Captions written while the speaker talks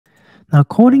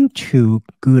According to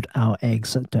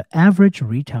GoodRx, the average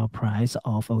retail price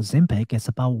of Ozempic is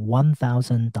about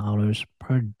 $1,000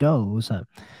 per dose.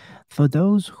 For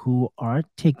those who are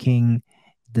taking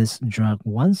this drug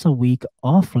once a week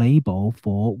off label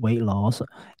for weight loss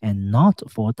and not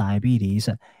for diabetes,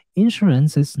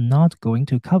 insurance is not going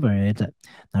to cover it.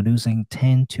 Now, losing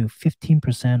 10 to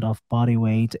 15% of body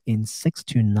weight in 6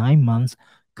 to 9 months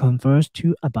converts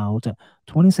to about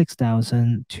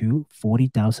 $26,000 to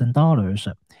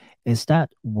 $40,000. Is that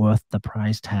worth the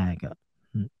price tag?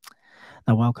 Hmm.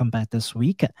 Now, welcome back this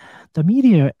week. The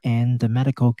media and the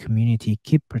medical community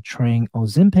keep portraying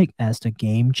Ozempic as the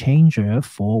game changer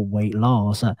for weight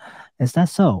loss. Is that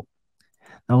so?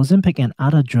 Now, Ozempic and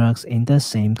other drugs in the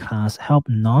same class help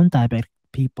non-diabetic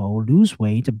people lose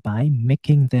weight by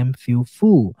making them feel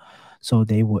full, so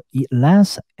they will eat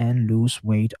less and lose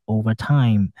weight over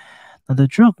time. Now, the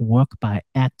drug work by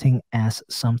acting as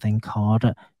something called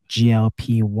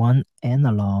GLP-1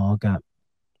 analog.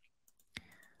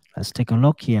 Let's take a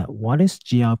look here. What is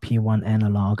GLP-1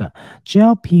 analog?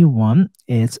 GLP-1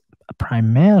 is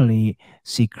primarily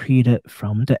secreted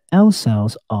from the L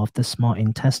cells of the small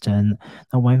intestine.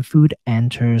 Now, when food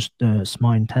enters the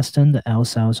small intestine, the L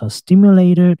cells are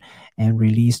stimulated and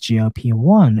release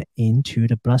GLP-1 into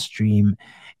the bloodstream.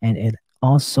 And it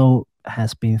also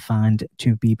has been found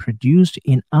to be produced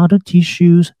in other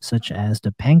tissues such as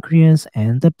the pancreas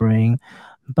and the brain,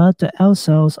 but the L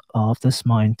cells of the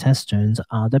small intestines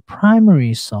are the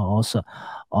primary source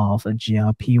of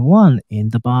GLP-1 in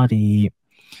the body.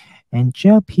 And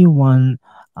GLP-1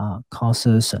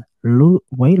 causes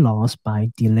weight loss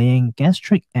by delaying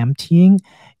gastric emptying.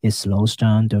 It slows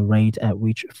down the rate at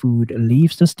which food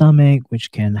leaves the stomach,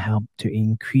 which can help to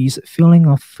increase feeling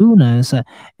of fullness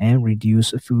and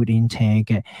reduce food intake.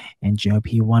 And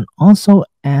GLP-1 also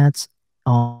adds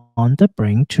on the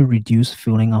brain to reduce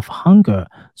feeling of hunger,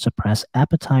 suppress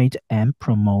appetite, and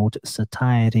promote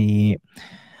satiety.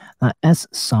 As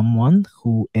someone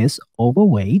who is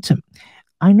overweight,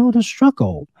 I know the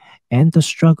struggle, and the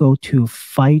struggle to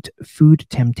fight food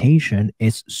temptation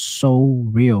is so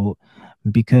real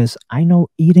because I know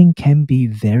eating can be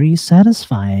very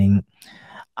satisfying.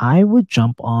 I would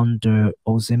jump on the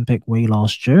Ozempic weight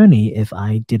loss journey if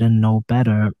I didn't know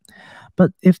better. But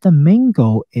if the main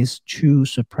goal is to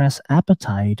suppress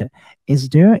appetite, is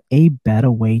there a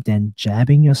better way than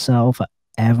jabbing yourself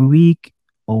every week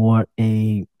or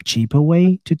a cheaper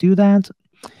way to do that?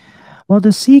 Well,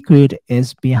 the secret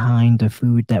is behind the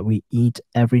food that we eat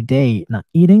every day. Now,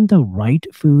 eating the right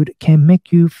food can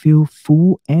make you feel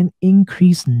full and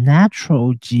increase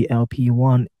natural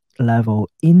GLP-1 level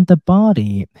in the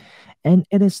body. And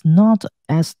it is not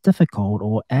as difficult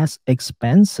or as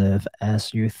expensive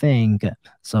as you think.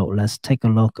 So let's take a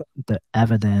look at the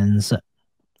evidence.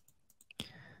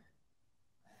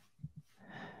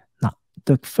 Now,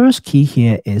 the first key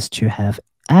here is to have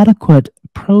adequate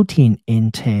protein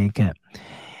intake.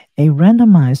 A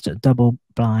randomized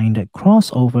double-blind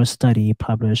crossover study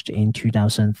published in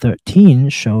 2013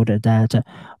 showed that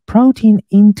protein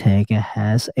intake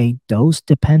has a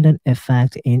dose-dependent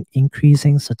effect in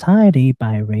increasing satiety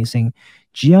by raising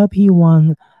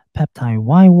GLP-1, peptide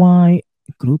YY,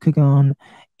 glucagon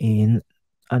in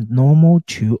normal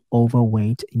to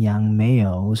overweight young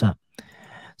males.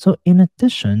 So in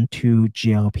addition to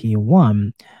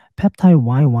GLP-1, peptide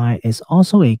YY is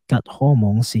also a gut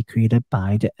hormone secreted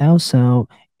by the L cell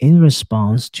in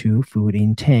response to food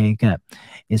intake.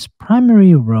 Its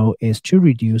primary role is to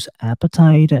reduce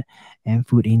appetite and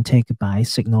food intake by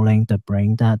signaling the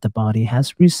brain that the body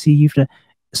has received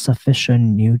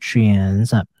sufficient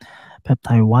nutrients.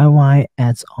 Peptide YY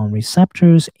acts on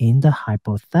receptors in the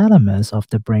hypothalamus of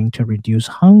the brain to reduce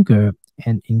hunger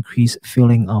and increase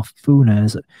feeling of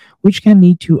fullness, which can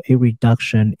lead to a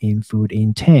reduction in food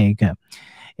intake.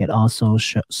 It also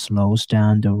slows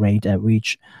down the rate at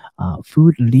which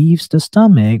food leaves the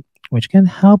stomach, which can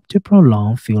help to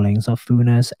prolong feelings of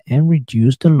fullness and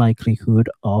reduce the likelihood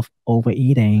of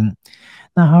overeating.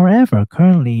 Now, however,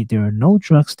 currently there are no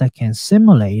drugs that can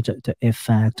simulate the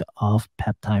effect of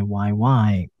peptide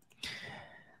YY.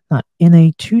 Now, in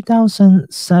a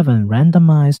 2007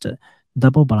 randomized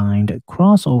double-blind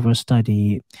crossover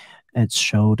study, it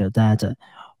showed that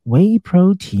whey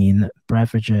protein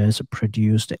beverages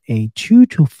produced a 2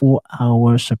 to 4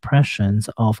 hour suppression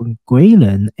of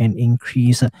ghrelin and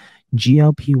increased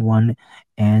GLP-1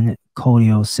 and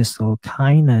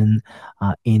cholecystokinin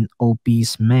in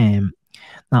obese men.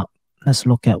 Now, let's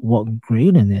look at what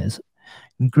ghrelin is.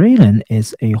 Ghrelin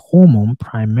is a hormone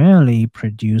primarily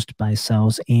produced by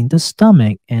cells in the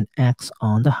stomach and acts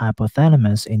on the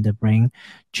hypothalamus in the brain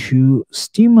to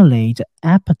stimulate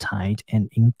appetite and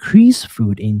increase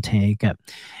food intake.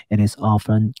 It is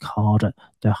often called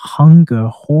the hunger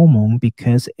hormone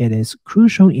because it is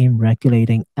crucial in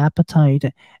regulating appetite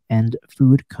and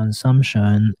food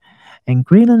consumption. And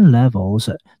ghrelin levels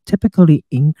typically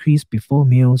increase before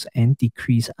meals and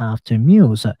decrease after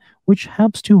meals, which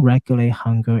helps to regulate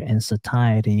hunger and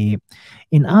satiety.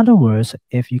 In other words,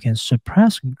 if you can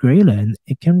suppress ghrelin,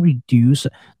 it can reduce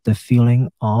the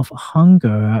feeling of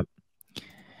hunger.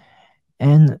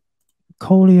 And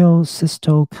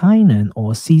cholecystokinin,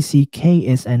 or CCK,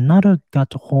 is another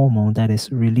gut hormone that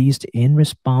is released in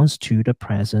response to the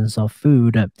presence of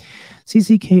food.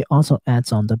 CCK also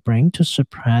acts on the brain to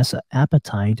suppress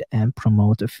appetite and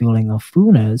promote the feeling of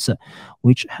fullness,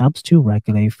 which helps to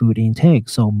regulate food intake.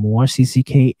 So more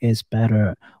CCK is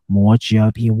better, more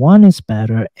GLP-1 is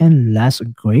better, and less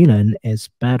ghrelin is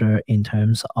better in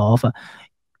terms of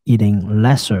eating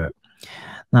lesser.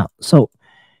 Now, so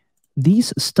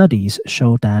these studies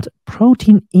show that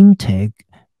protein intake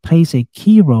plays a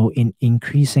key role in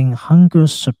increasing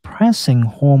hunger-suppressing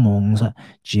hormones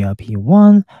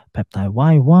GLP-1, peptide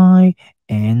YY,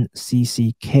 and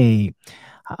CCK.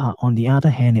 On the other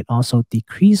hand, it also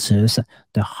decreases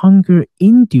the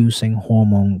hunger-inducing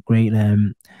hormone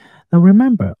ghrelin. Now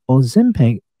remember,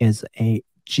 Ozempic is a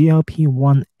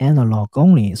GLP-1 analog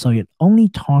only, so it only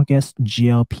targets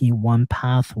GLP-1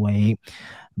 pathway,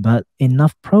 but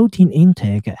enough protein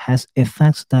intake has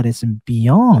effects that is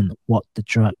beyond what the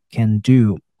drug can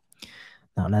do.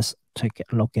 Now let's take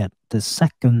a look at the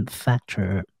second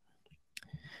factor.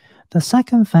 The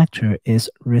second factor is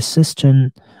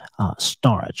resistant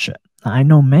starch. Now, I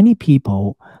know many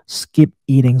people skip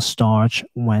eating starch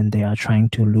when they are trying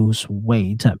to lose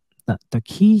weight. The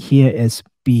key here is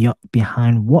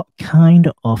behind what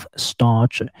kind of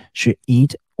starch should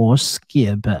eat or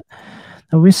skip.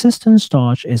 Now, resistant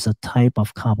starch is a type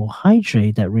of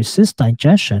carbohydrate that resists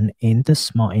digestion in the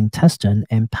small intestine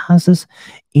and passes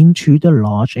into the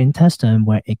large intestine,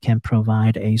 where it can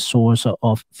provide a source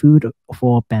of food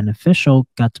for beneficial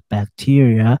gut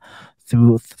bacteria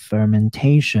through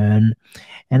fermentation.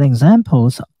 And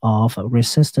examples of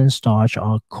resistant starch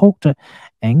are cooked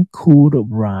and cooled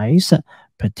rice,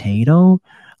 potato,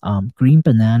 green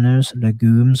bananas,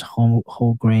 legumes,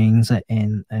 whole grains,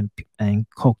 and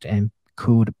cooked and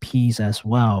cooled peas as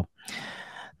well.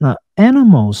 Now,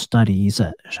 animal studies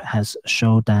has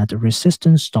showed that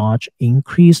resistant starch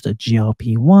increased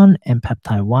GLP-1 and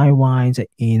peptide YYs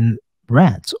in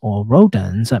rats or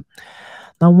rodents.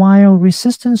 Now, while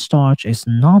resistant starch is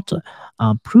not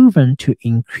proven to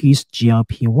increase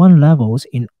GLP-1 levels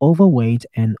in overweight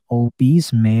and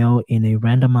obese male in a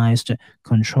randomized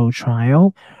control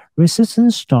trial,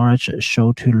 resistant starch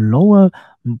showed to lower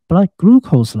blood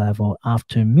glucose level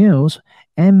after meals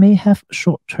and may have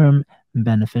short-term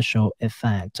beneficial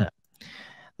effect.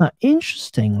 Now,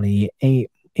 interestingly,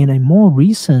 in a more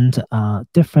recent,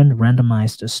 different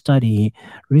randomized study,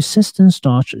 resistant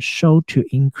starch showed to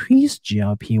increase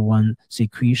GLP-1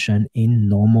 secretion in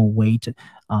normal weight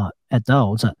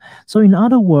adults. So in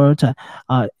other words,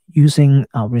 using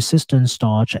resistant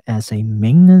starch as a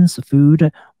maintenance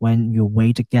food when your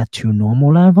weight get to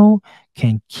normal level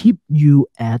can keep you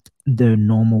at the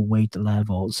normal weight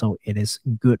level. So it is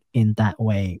good in that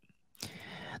way.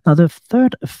 Now, the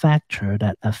third factor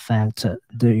that affects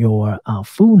your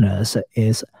fullness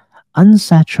is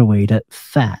unsaturated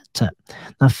fat.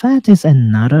 Now, fat is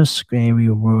another scary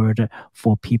word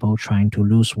for people trying to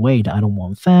lose weight. I don't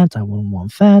want fat, I don't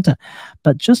want fat.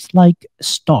 But just like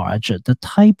starch, the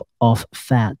type of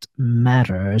fat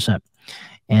matters.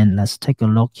 And let's take a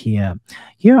look here.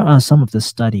 Here are some of the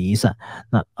studies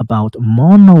about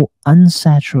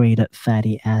monounsaturated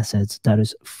fatty acids that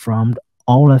is from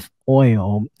olive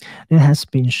oil. It has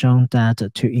been shown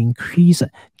that to increase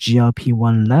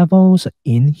GLP-1 levels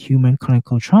in human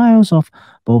clinical trials of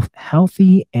both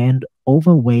healthy and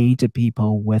overweight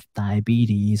people with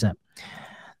diabetes.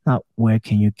 Now, where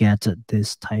can you get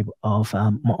this type of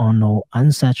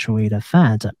monounsaturated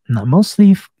fat? Now,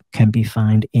 mostly can be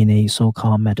found in a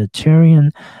so-called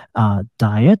Mediterranean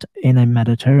diet. In a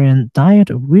Mediterranean diet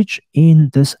rich in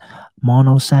this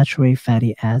monounsaturated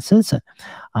fatty acids,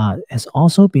 has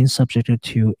also been subjected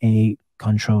to a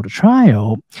controlled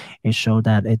trial. It showed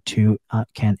that it too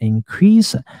can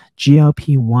increase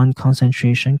GLP-1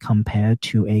 concentration compared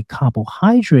to a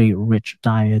carbohydrate-rich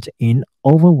diet in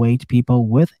overweight people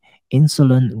with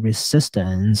insulin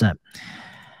resistance.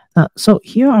 So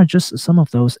here are just some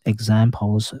of those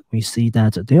examples. We see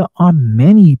that there are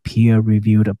many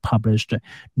peer-reviewed published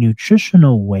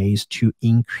nutritional ways to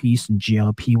increase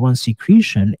GLP-1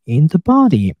 secretion in the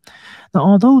body. Now,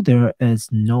 although there is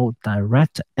no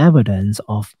direct evidence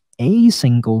of a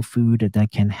single food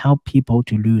that can help people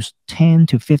to lose 10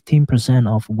 to 15%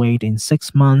 of weight in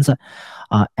 6 months,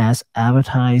 as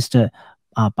advertised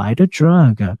by the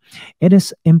drug. It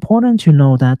is important to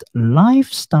know that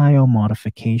lifestyle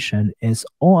modification is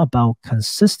all about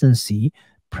consistency,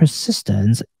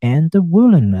 persistence, and the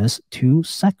willingness to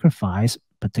sacrifice,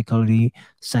 particularly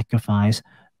sacrifice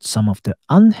some of the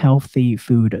unhealthy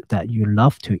food that you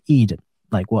love to eat,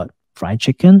 like what? Fried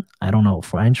chicken? I don't know,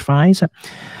 French fries.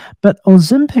 But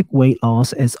Ozempic weight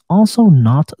loss is also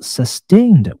not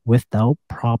sustained without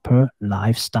proper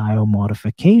lifestyle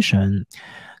modification.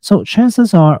 So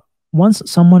chances are, once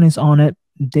someone is on it,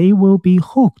 they will be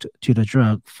hooked to the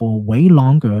drug for way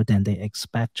longer than they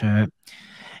expected.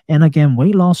 And again,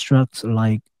 weight loss drugs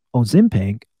like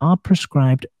Ozempic are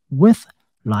prescribed with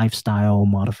lifestyle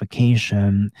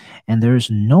modification, and there is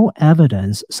no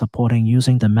evidence supporting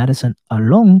using the medicine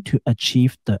alone to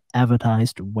achieve the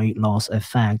advertised weight loss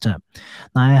effect. Now,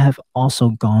 I have also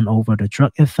gone over the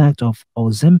drug effect of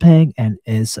Ozempic and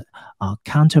its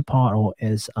counterpart or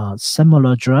its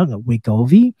similar drug,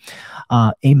 Wegovy,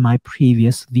 in my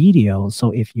previous video. So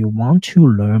if you want to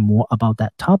learn more about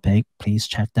that topic, please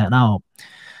check that out.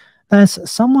 As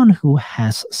someone who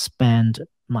has spent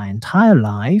my entire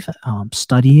life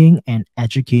studying and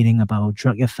educating about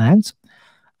drug effects,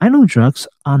 I know drugs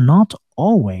are not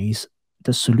always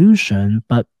the solution,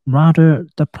 but rather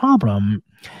the problem.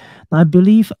 I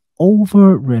believe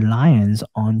over reliance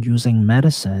on using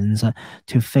medicines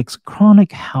to fix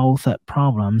chronic health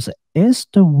problems is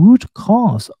the root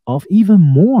cause of even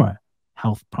more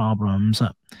health problems.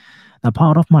 Now,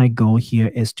 part of my goal here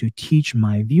is to teach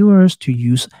my viewers to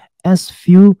use as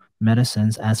few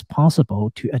medicines as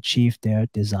possible to achieve their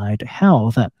desired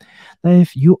health. Now,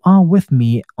 if you are with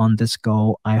me on this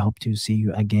goal, I hope to see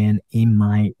you again in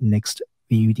my next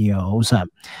videos.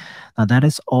 Now, that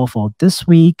is all for this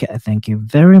week. Thank you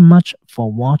very much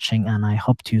for watching, and I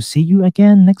hope to see you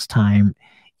again next time.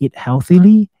 Eat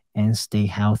healthily and stay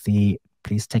healthy.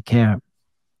 Please take care.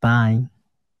 Bye.